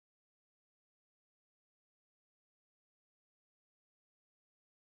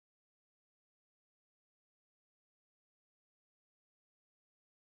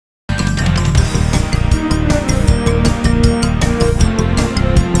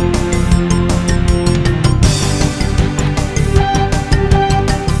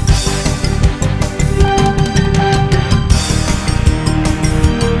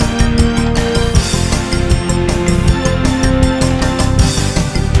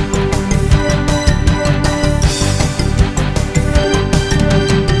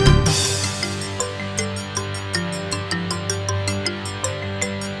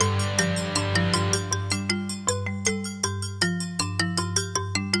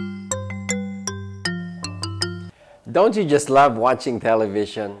Don't you just love watching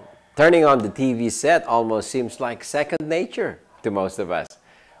television? Turning on the TV set almost seems like second nature to most of us.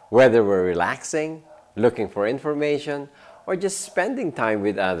 Whether we're relaxing, looking for information, or just spending time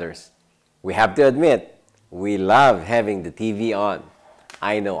with others. We have to admit, we love having the TV on.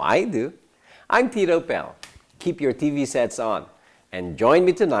 I know I do. I'm Tito Pel. Keep your TV sets on. And join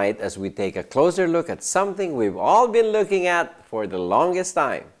me tonight as we take a closer look at something we've all been looking at for the longest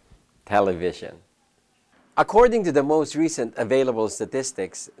time, television. According to the most recent available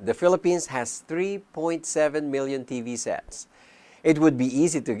statistics, the Philippines has 3.7 million TV sets. It would be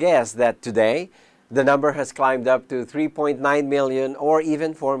easy to guess that today, the number has climbed up to 3.9 million or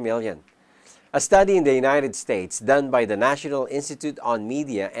even 4 million. A study in the United States done by the National Institute on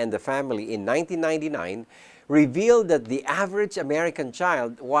Media and the Family in 1999 revealed that the average American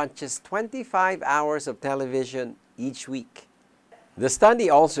child watches 25 hours of television each week. The study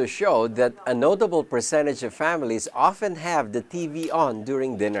also showed that a notable percentage of families often have the TV on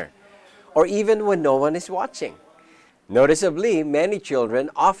during dinner, or even when no one is watching. Noticeably, many children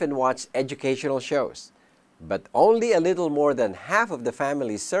often watch educational shows, but only a little more than half of the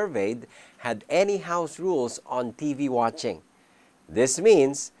families surveyed had any house rules on TV watching. This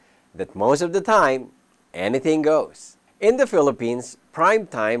means that most of the time, anything goes. In the Philippines, prime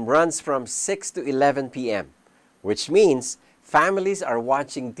time runs from 6 to 11 p.m., which means families are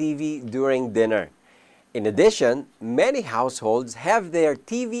watching TV during dinner. In addition, many households have their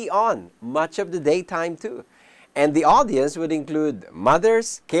TV on much of the daytime too. And the audience would include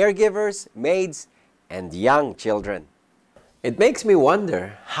mothers, caregivers, maids, and young children. It makes me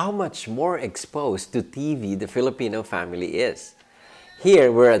wonder how much more exposed to TV the Filipino family is. Here,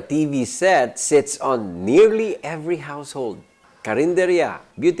 where a TV set sits on nearly every household, karinderya,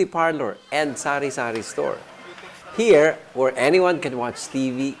 beauty parlor, and sari-sari store. Here, where anyone can watch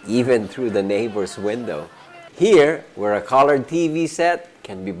TV even through the neighbor's window. Here, where a colored TV set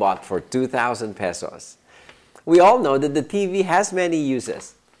can be bought for 2,000 pesos. We all know that the TV has many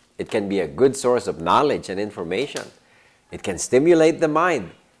uses. It can be a good source of knowledge and information. It can stimulate the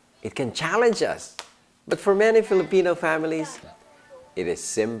mind. It can challenge us. But for many Filipino families, it is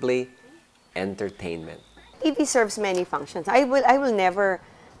simply entertainment. TV serves many functions. I will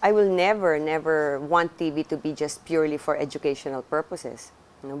never want TV to be just purely for educational purposes.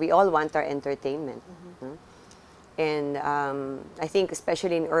 You know, we all want our entertainment. And I think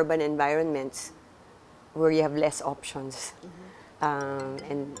especially in urban environments where you have less options,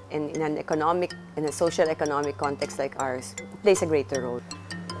 and in a social economic context like ours, it plays a greater role.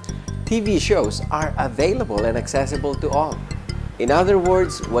 TV shows are available and accessible to all. In other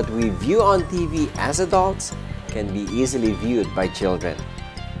words, what we view on TV as adults can be easily viewed by children.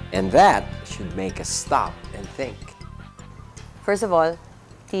 And that should make us stop and think. First of all,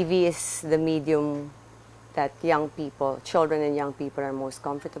 TV is the medium that children and young people are most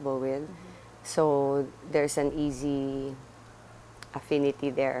comfortable with. So there's an easy affinity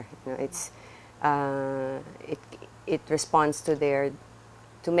there. You know, it responds to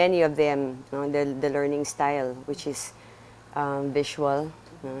many of them, you know, the learning style, which is visual,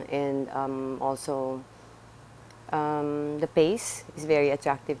 and also the pace is very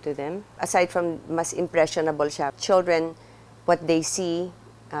attractive to them. Aside from mas impressionable siya, children, what they see,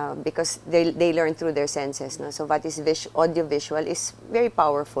 because they learn through their senses. No? So what is audiovisual is very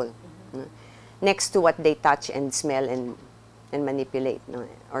powerful. No? Next to what they touch and smell and manipulate, no?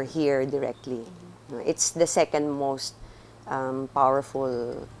 Or hear directly. No? It's the second most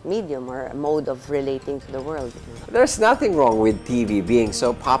powerful medium or mode of relating to the world. There's nothing wrong with TV being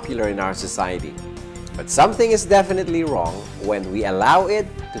so popular in our society. But something is definitely wrong when we allow it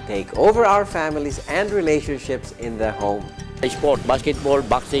to take over our families and relationships in the home. Sport, basketball,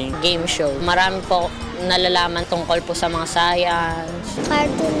 boxing. Game show. Marami po nalalaman tungkol po sa mga science.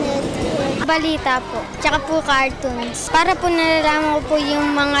 Cartoon Network. Balita po. Tsaka po cartoons. Para po nalalaman ko po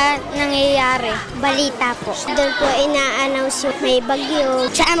yung mga nangyayari. Balita po. Doon po ina-announce yung may bagyo.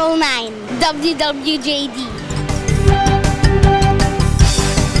 Channel 9. WWJD.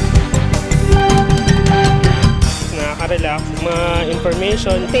 Nakaka-relax, mga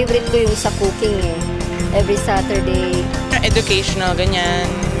information. Favorite ko yung sa cooking every Saturday. Educational, ganyan.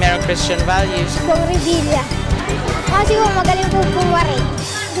 Merong Christian values. Kung Revilla. Kasi po magaling po bumaril.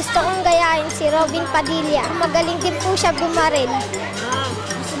 Gusto kong gayahin si Robin Padilla. Magaling din po siya bumaril.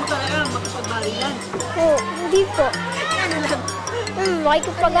 Gusto mo talaga makapagbarilan? Oo, hindi po.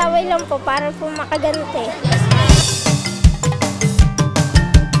 Makikipag-away lang po para po makaganti.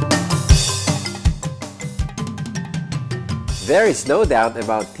 There is no doubt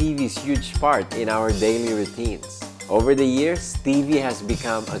about TV's huge part in our daily routines. Over the years, TV has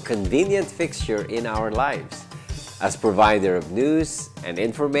become a convenient fixture in our lives. as provider of news and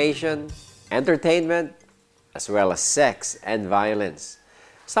information, entertainment, as well as sex and violence.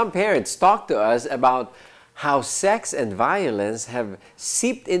 Some parents talk to us about how sex and violence have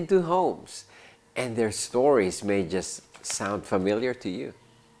seeped into homes, and their stories may just sound familiar to you.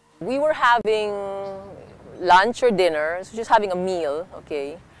 We were having lunch or dinner, so just having a meal,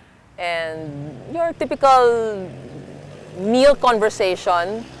 okay? And your typical meal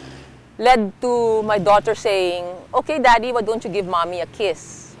conversation led to my daughter saying, "Okay, Daddy, why don't you give Mommy a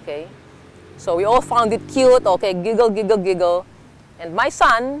kiss?" Okay? So we all found it cute, okay, giggle, giggle, giggle. And my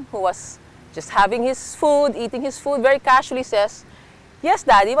son, who was just having his food, eating his food, very casually says, "Yes,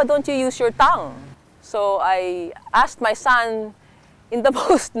 Daddy, why don't you use your tongue?" So I asked my son in the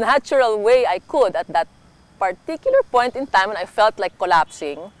most natural way I could at that particular point in time when I felt like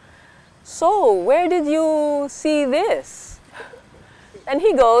collapsing. "So, where did you see this?" And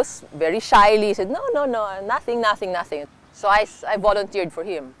he goes, very shyly, he said, "No, no, no, nothing, nothing, nothing." So I volunteered for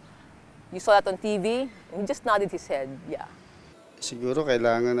him. "You saw that on TV?" And he just nodded his head, yeah. Siguro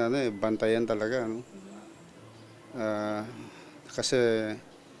kailangan bantayan talaga, no? Kasi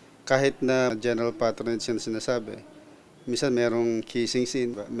kahit na general patronage yung sinasabi, minsan merong kissing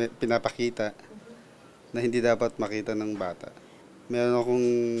scene, pinapakita na hindi dapat makita ng bata. Meron akong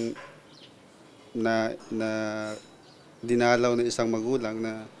na dinalaw ng isang magulang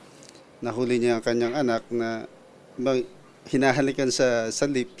na nahuli niya ang kanyang anak na hinahalikan sa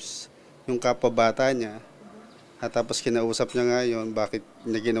lips yung kapabata niya. At tapos kinausap niya nga yun, bakit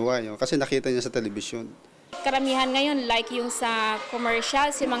niya ginawa yun. Kasi nakita niya sa telebisyon. Karamihan ngayon, like yung sa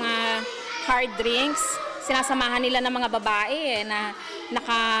commercials, yung mga hard drinks, sinasamahan nila ng mga babae na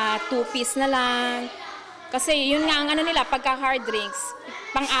naka two-piece na lang. Kasi yun nga ang ano nila, pagka hard drinks,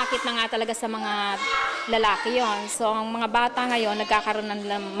 pang-akit na nga talaga sa mga lalaki yon. So ang mga bata ngayon, nagkakaroon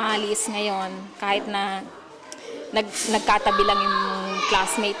ng malis ngayon, kahit na nagkatabi lang yung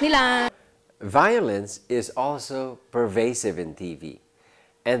classmate nila. Violence is also pervasive in TV,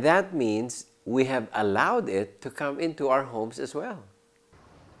 and that means we have allowed it to come into our homes as well.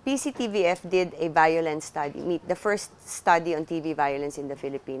 PCTVF did a violence study, the first study on TV violence in the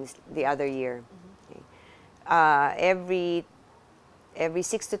Philippines the other year. Okay. Every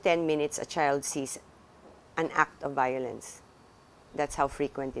 6 to 10 minutes, a child sees an act of violence. That's how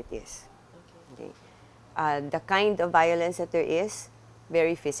frequent it is. Okay. The kind of violence that there is,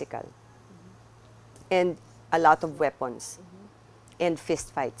 very physical. And a lot of weapons. And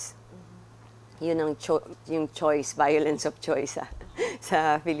fist fights. Yun ang yung choice, violence of choice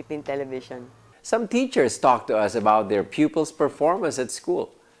sa Philippine television. Some teachers talk to us about their pupils' performance at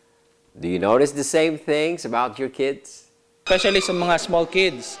school. Do you notice the same things about your kids? Especially sa mga small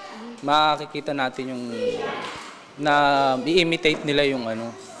kids, makikita natin yung na i-imitate nila yung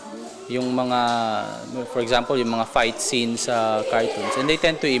yung mga, for example, yung mga fight scenes sa cartoons. And they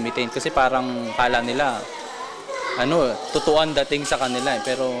tend to imitate kasi parang kala nila, tutuan dating sa kanila.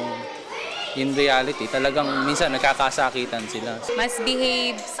 Pero in reality, talagang minsan nagkakasakitan sila. Mas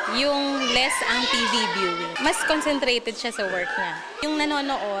behaves yung less ang TV viewing. Mas concentrated siya sa work niya. Yung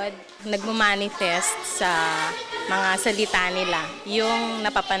nanonood, nagmamanifest sa mga salita nila, yung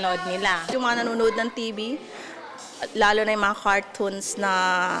napapanood nila. Yung mga nanonood ng TV, lalo na yung mga cartoons na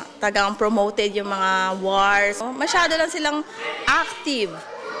tagang promoted yung mga wars. Masyado lang silang active.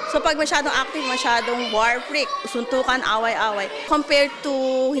 So pag masyadong active, masyadong war freak, suntukan, away-away. Compared to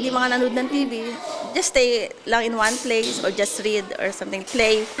hindi mga nanonood ng TV, just stay lang in one place or just read or something,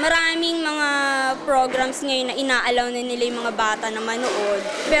 play. Maraming mga programs ngayon na inaalaw na nila yung mga bata na manood.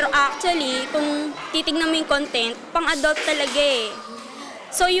 Pero actually, kung titignan mo yung content, pang-adult talaga eh.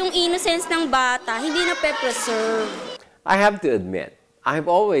 So yung innocence ng bata, hindi na pe-preserve. I have to admit, I've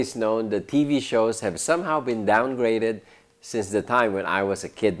always known that TV shows have somehow been downgraded since the time when I was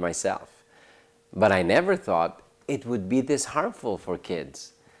a kid myself. But I never thought it would be this harmful for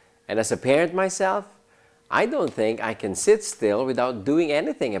kids. And as a parent myself, I don't think I can sit still without doing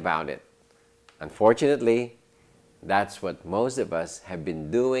anything about it. Unfortunately, that's what most of us have been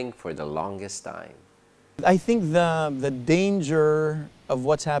doing for the longest time. I think the danger of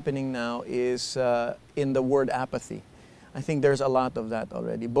what's happening now is in the word apathy. I think there's a lot of that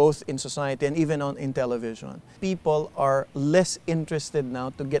already, both in society and even in television. People are less interested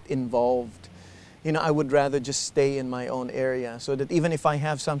now to get involved. You know, I would rather just stay in my own area so that even if I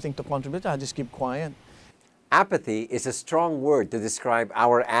have something to contribute, I'll just keep quiet. Apathy is a strong word to describe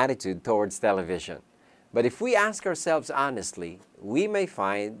our attitude towards television. But if we ask ourselves honestly, we may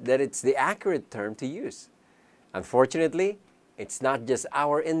find that it's the accurate term to use. Unfortunately, it's not just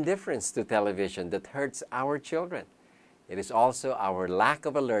our indifference to television that hurts our children. It is also our lack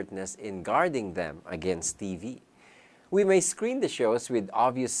of alertness in guarding them against TV. We may screen the shows with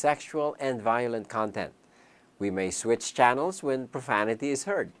obvious sexual and violent content. We may switch channels when profanity is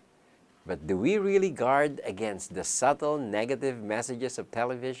heard. But do we really guard against the subtle negative messages of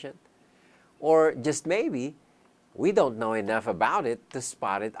television? Or just maybe, we don't know enough about it to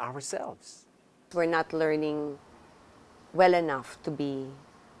spot it ourselves. We're not learning well enough to be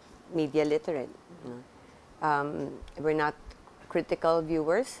media literate. We're not critical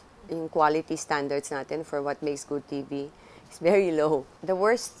viewers. Yung quality standards natin for what makes good TV is very low. The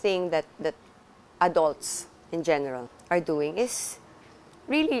worst thing that adults in general are doing is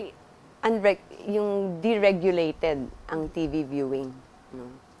really yung deregulated ang TV viewing.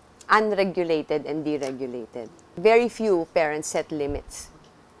 Unregulated and deregulated. Very few parents set limits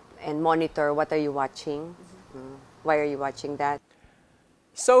and monitor what are you watching, why are you watching that.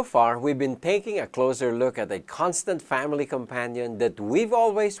 So far, we've been taking a closer look at a constant family companion that we've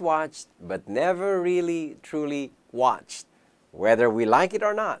always watched but never really truly watched. Whether we like it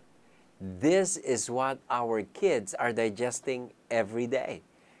or not, this is what our kids are digesting every day,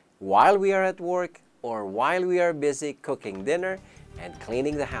 while we are at work or while we are busy cooking dinner and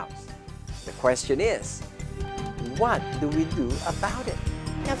cleaning the house. The question is, what do we do about it?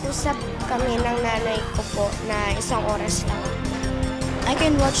 Nag-usap kami ng nanay ko po na isang oras lang. I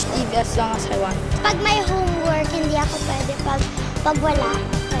can watch TV as long as I want. Pag may homework, hindi ako pwede. Pag wala,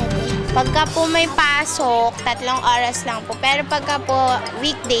 pwede. Pagka po may pasok, 3 oras lang po. Pero pagka po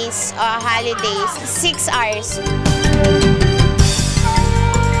weekdays or holidays, 6 hours.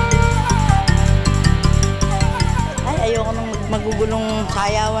 Ayoko nang magugulong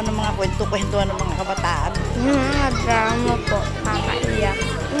sayawan ng mga kwento-kwentuhan ng mga kabataan. Yung mga drama po, nakakaiyak.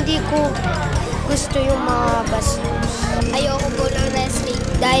 Hindi ko gusto yung mga bastos. Ayoko po ng wrestling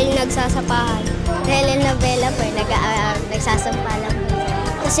dahil nagsasapahan. Telenovela po, nagsasampalan po.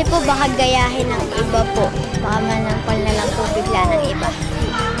 Kasi po baka gayahin ng iba po. Baka manampal na lang po bigla ng iba.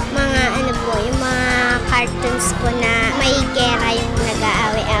 Mga ano po, yung mga cartoons po na may gera yung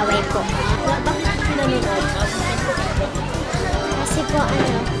nag-aaway-aaway po. Bakit pinanonood? Kasi po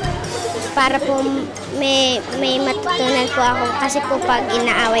para po may matutunan po ako. Kasi po pag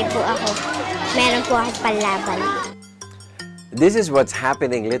inaaway po ako, meron po akong panlaban. This is what's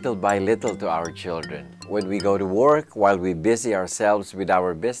happening little by little to our children. When we go to work, while we busy ourselves with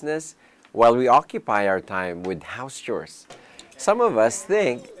our business, while we occupy our time with house chores. Some of us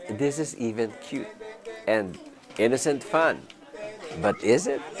think this is even cute and innocent fun. But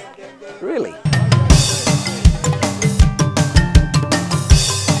is it? Really?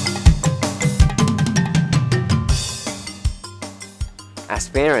 As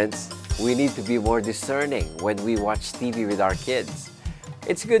parents, we need to be more discerning when we watch TV with our kids.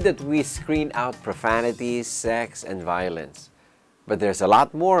 It's good that we screen out profanities, sex, and violence. But there's a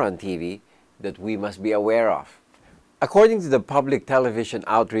lot more on TV that we must be aware of. According to the Public Television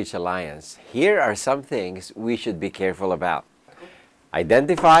Outreach Alliance, here are some things we should be careful about.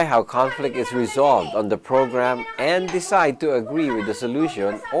 Identify how conflict is resolved on the program and decide to agree with the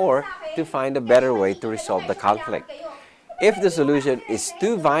solution or to find a better way to resolve the conflict. If the solution is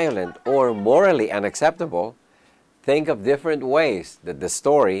too violent or morally unacceptable, think of different ways that the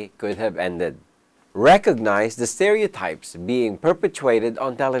story could have ended. Recognize the stereotypes being perpetuated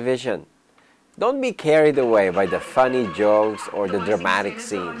on television. Don't be carried away by the funny jokes or the dramatic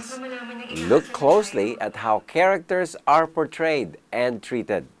scenes. Look closely at how characters are portrayed and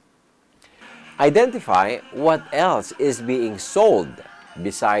treated. Identify what else is being sold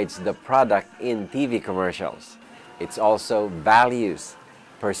besides the product in TV commercials. It's also values,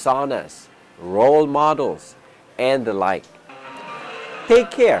 personas, role models, and the like. Take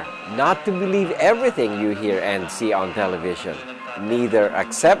care not to believe everything you hear and see on television. Neither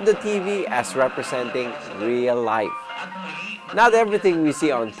accept the TV as representing real life. Not everything we see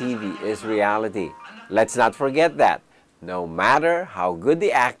on TV is reality. Let's not forget that, no matter how good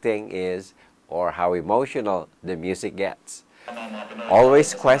the acting is or how emotional the music gets.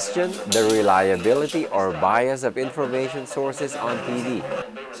 Always question the reliability or bias of information sources on TV,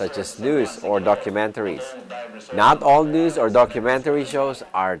 such as news or documentaries. Not all news or documentary shows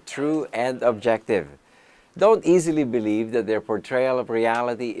are true and objective. Don't easily believe that their portrayal of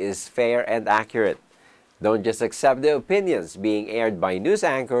reality is fair and accurate. Don't just accept the opinions being aired by news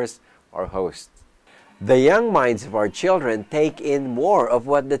anchors or hosts. The young minds of our children take in more of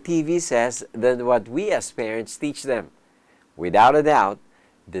what the TV says than what we as parents teach them. Without a doubt,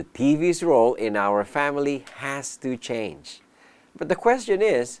 the TV's role in our family has to change. But the question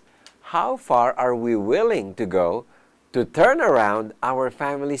is, how far are we willing to go to turn around our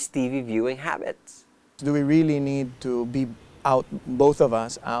family's TV viewing habits? Do we really need to be out, both of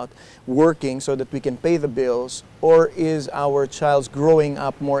us out, working so that we can pay the bills, or is our child's growing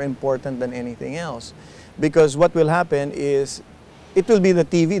up more important than anything else? Because what will happen is it will be the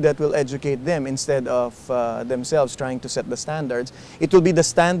TV that will educate them instead of themselves trying to set the standards. It will be the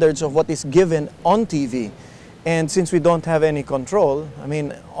standards of what is given on TV. And since we don't have any control, I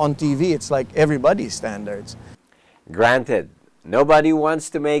mean, on TV it's like everybody's standards. Granted, nobody wants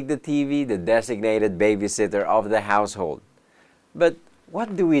to make the TV the designated babysitter of the household. But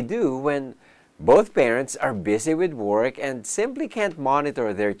what do we do when both parents are busy with work and simply can't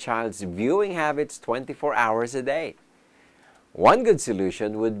monitor their child's viewing habits 24 hours a day? One good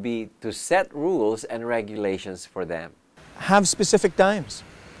solution would be to set rules and regulations for them. Have specific times.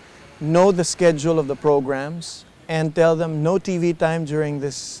 Know the schedule of the programs and tell them no TV time during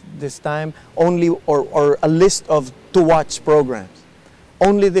this time, only or a list of to-watch programs.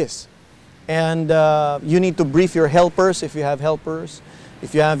 Only this. And you need to brief your helpers if you have helpers.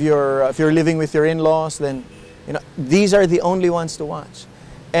 If you're living with your in-laws, then these are the only ones to watch.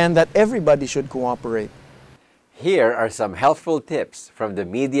 And that everybody should cooperate. Here are some helpful tips from the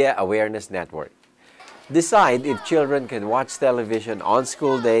Media Awareness Network. Decide if children can watch television on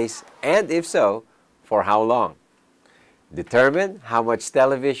school days, and if so, for how long. Determine how much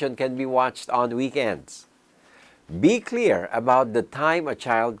television can be watched on weekends. Be clear about the time a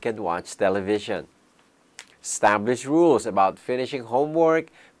child can watch television. Establish rules about finishing homework,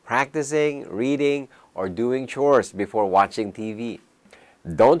 practicing, reading, or doing chores before watching TV.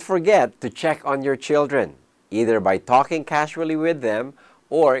 Don't forget to check on your children, either by talking casually with them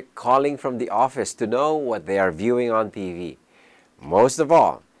or calling from the office to know what they are viewing on TV. Most of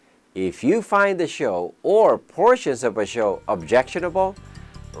all, if you find a show or portions of a show objectionable,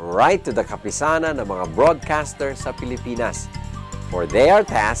 write to the kapisanan ng mga broadcaster sa Pilipinas, for they are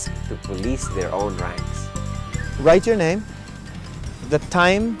tasked to police their own ranks. Write your name, the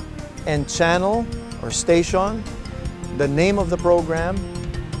time and channel or station, the name of the program,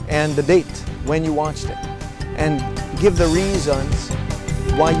 and the date when you watched it. And give the reasons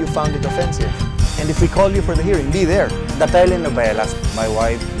why you found it offensive. And if we call you for the hearing, be there. The telenovelas, my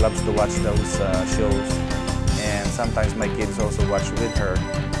wife loves to watch those shows, and sometimes my kids also watch with her.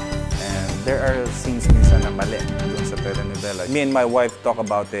 And there are scenes minsan na mali dun sa telenovela. Me and my wife talk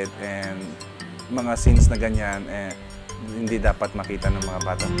about it, and mga scenes na ganyan, hindi dapat makita ng mga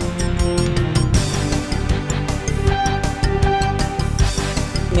bata.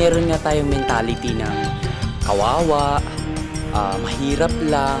 Meron nga tayong mentality ng kawawa, mahirap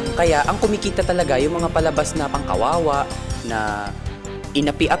lang. Kaya ang kumikita talaga yung mga palabas na pangkawawa, na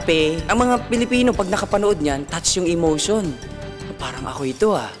inapi-api. Ang mga Pilipino, pag nakapanood niyan, touch yung emotion. Parang ako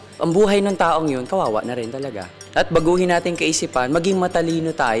ito Ang buhay ng taong yun, kawawa na rin talaga. At baguhin natin kaisipan, maging matalino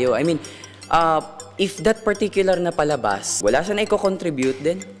tayo. I mean, if that particular na palabas, wala siya na i-contribute,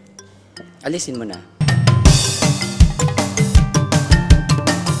 then alisin mo na.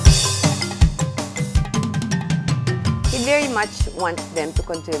 Very much want them to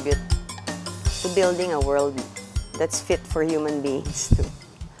contribute to building a world that's fit for human beings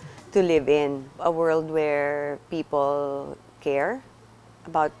to live in. A world where people care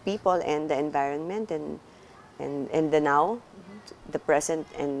about people and the environment and the now, the present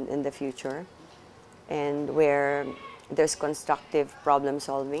and the future, and where there's constructive problem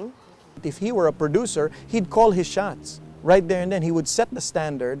solving. If he were a producer, he'd call his shots right there and then. He would set the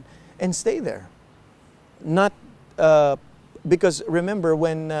standard and stay there. Not because remember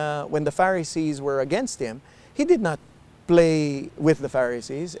when the Pharisees were against him, he did not play with the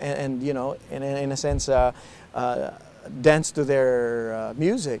Pharisees and in a sense dance to their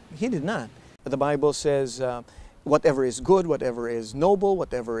music. He did not. The Bible says whatever is good, whatever is noble,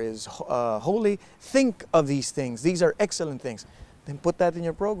 whatever is holy, think of these things. These are excellent things. Then put that in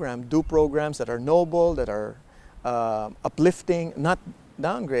your program. Do programs that are noble, that are uplifting, not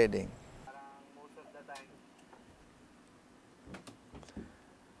downgrading.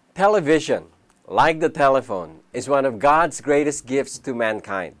 Television, like the telephone, is one of God's greatest gifts to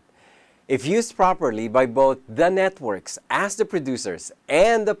mankind. If used properly by both the networks as the producers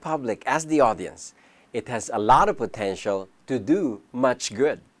and the public as the audience, it has a lot of potential to do much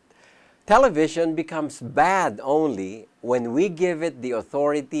good. Television becomes bad only when we give it the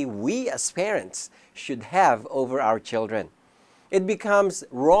authority we as parents should have over our children. It becomes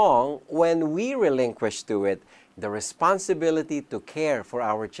wrong when we relinquish to it the responsibility to care for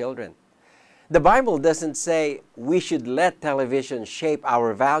our children. The Bible doesn't say we should let television shape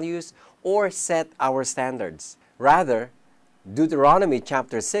our values or set our standards. Rather, Deuteronomy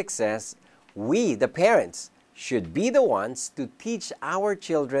chapter 6 says, we, the parents, should be the ones to teach our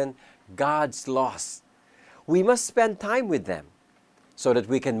children God's laws. we must spend time with them so that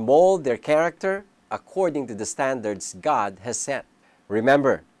we can mold their character according to the standards God has set.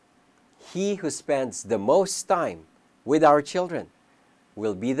 Remember, he who spends the most time with our children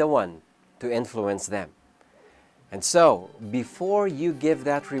will be the one to influence them. And so, before you give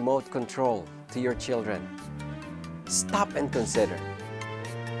that remote control to your children, stop and consider,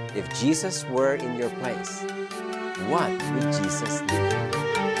 if Jesus were in your place, what would Jesus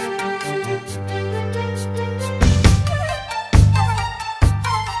do?